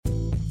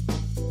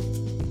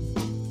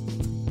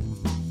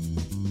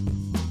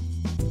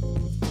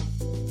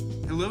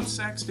Hello,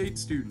 Sac State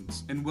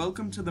students, and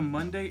welcome to the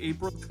Monday,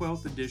 April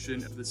 12th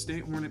edition of the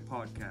State Hornet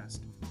Podcast.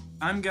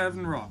 I'm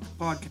Gavin Rock,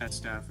 podcast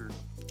staffer.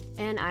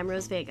 And I'm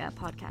Rose Vega,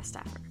 podcast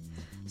staffer.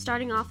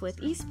 Starting off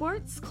with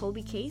esports,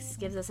 Colby Case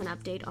gives us an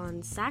update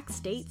on Sac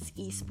State's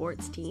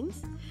esports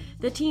teams.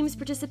 The teams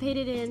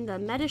participated in the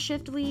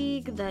MetaShift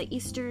League, the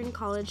Eastern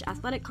College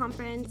Athletic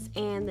Conference,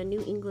 and the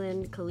New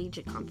England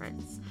Collegiate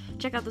Conference.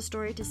 Check out the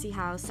story to see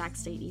how Sac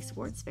State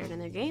esports fared in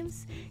their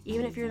games.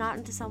 Even if you're not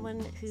into someone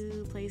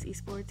who plays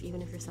esports,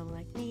 even if you're someone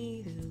like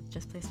me who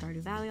just plays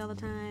Stardew Valley all the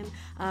time,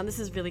 this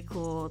is really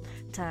cool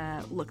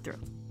to look through.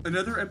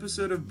 Another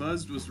episode of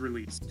Buzzed was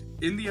released.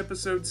 In the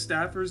episode,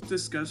 staffers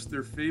discussed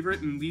their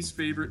favorite and least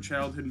favorite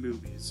childhood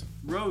movies.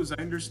 Rose,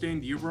 I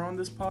understand you were on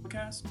this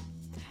podcast?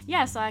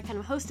 Yeah, so I kind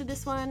of hosted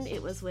this one.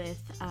 It was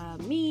with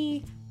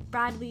me,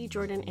 Bradley,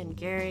 Jordan, and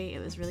Gary.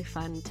 It was really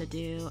fun to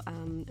do.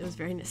 It was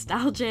very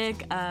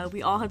nostalgic.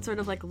 We all had sort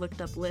of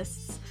looked up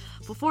lists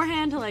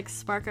beforehand to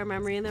spark our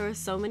memory, and there were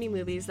so many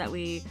movies that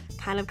we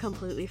kind of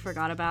completely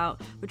forgot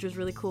about, which was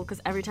really cool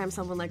because every time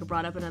someone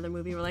brought up another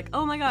movie, we're like,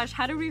 oh my gosh,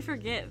 how did we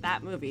forget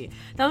that movie?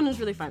 That one was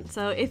really fun.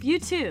 So if you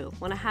too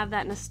want to have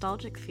that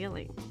nostalgic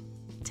feeling,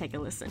 take a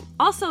listen.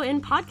 Also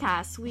in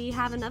podcasts, we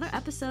have another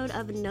episode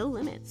of No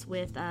Limits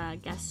with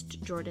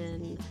guest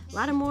Jordan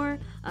Lattimore,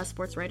 a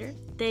sports writer.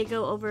 They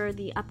go over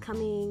the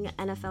upcoming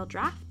NFL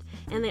draft,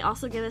 and they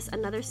also give us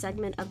another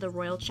segment of the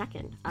Royal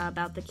Check-In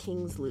about the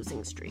Kings'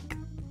 losing streak.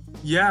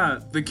 Yeah,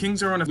 the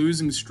Kings are on a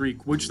losing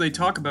streak, which they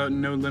talk about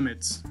in No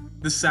Limits.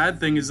 The sad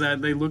thing is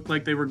that they looked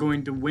like they were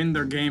going to win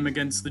their game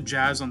against the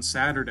Jazz on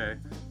Saturday.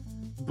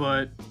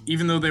 But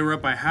even though they were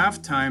up by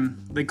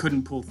halftime, they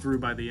couldn't pull through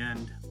by the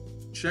end.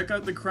 Check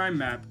out the crime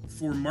map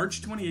for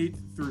March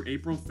 28th through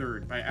April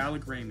 3rd by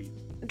Alec Ramey.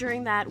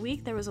 During that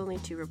week, there was only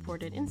 2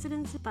 reported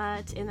incidents,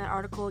 but in that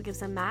article, it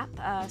gives a map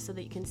so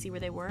that you can see where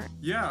they were.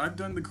 Yeah, I've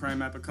done the crime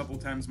map a couple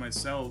times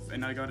myself,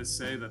 and I gotta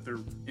say that they're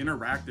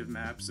interactive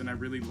maps, and I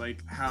really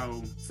like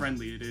how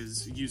friendly it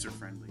is,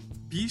 user-friendly.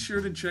 Be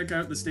sure to check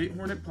out the State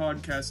Hornet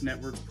Podcast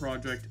Network's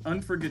project,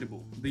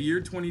 Unforgettable, the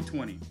year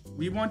 2020.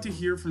 We want to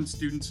hear from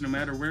students no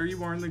matter where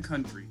you are in the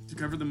country to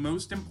cover the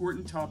most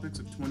important topics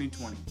of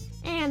 2020.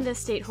 And the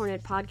State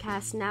Hornet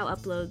Podcast now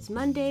uploads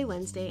Monday,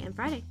 Wednesday, and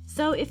Friday.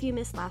 So if you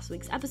missed last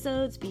week's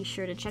episodes, be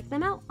sure to check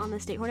them out on the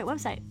State Hornet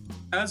website.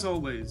 As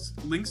always,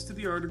 links to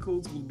the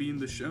articles will be in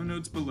the show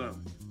notes below.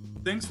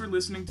 Thanks for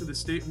listening to the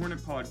State Hornet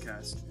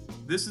Podcast.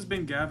 This has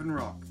been Gavin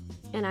Rock.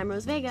 And I'm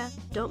Rose Vega.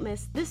 Don't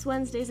miss this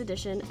Wednesday's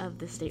edition of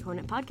the State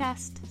Hornet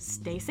Podcast.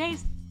 Stay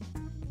safe.